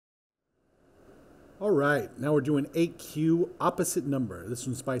All right, now we're doing 8Q opposite number. This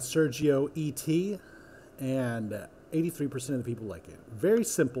one's by Sergio E.T. and 83% of the people like it. Very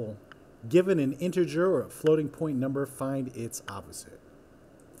simple. Given an integer or a floating point number, find its opposite.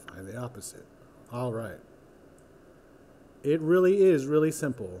 Find the opposite. All right. It really is really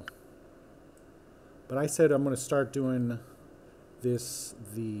simple. But I said I'm going to start doing this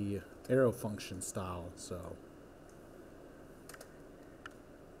the arrow function style, so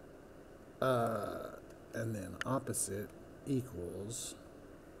and then opposite equals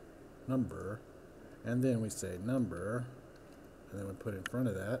number, and then we say number, and then we put in front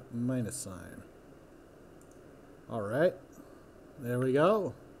of that minus sign. All right, there we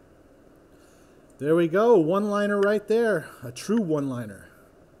go. There we go, one-liner right there, a true one-liner.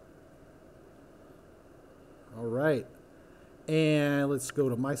 All right, and let's go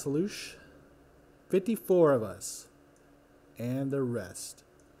to my solution. 54 of us, and the rest,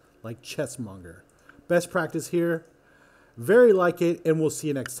 like Chessmonger. Best practice here. Very like it, and we'll see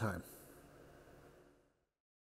you next time.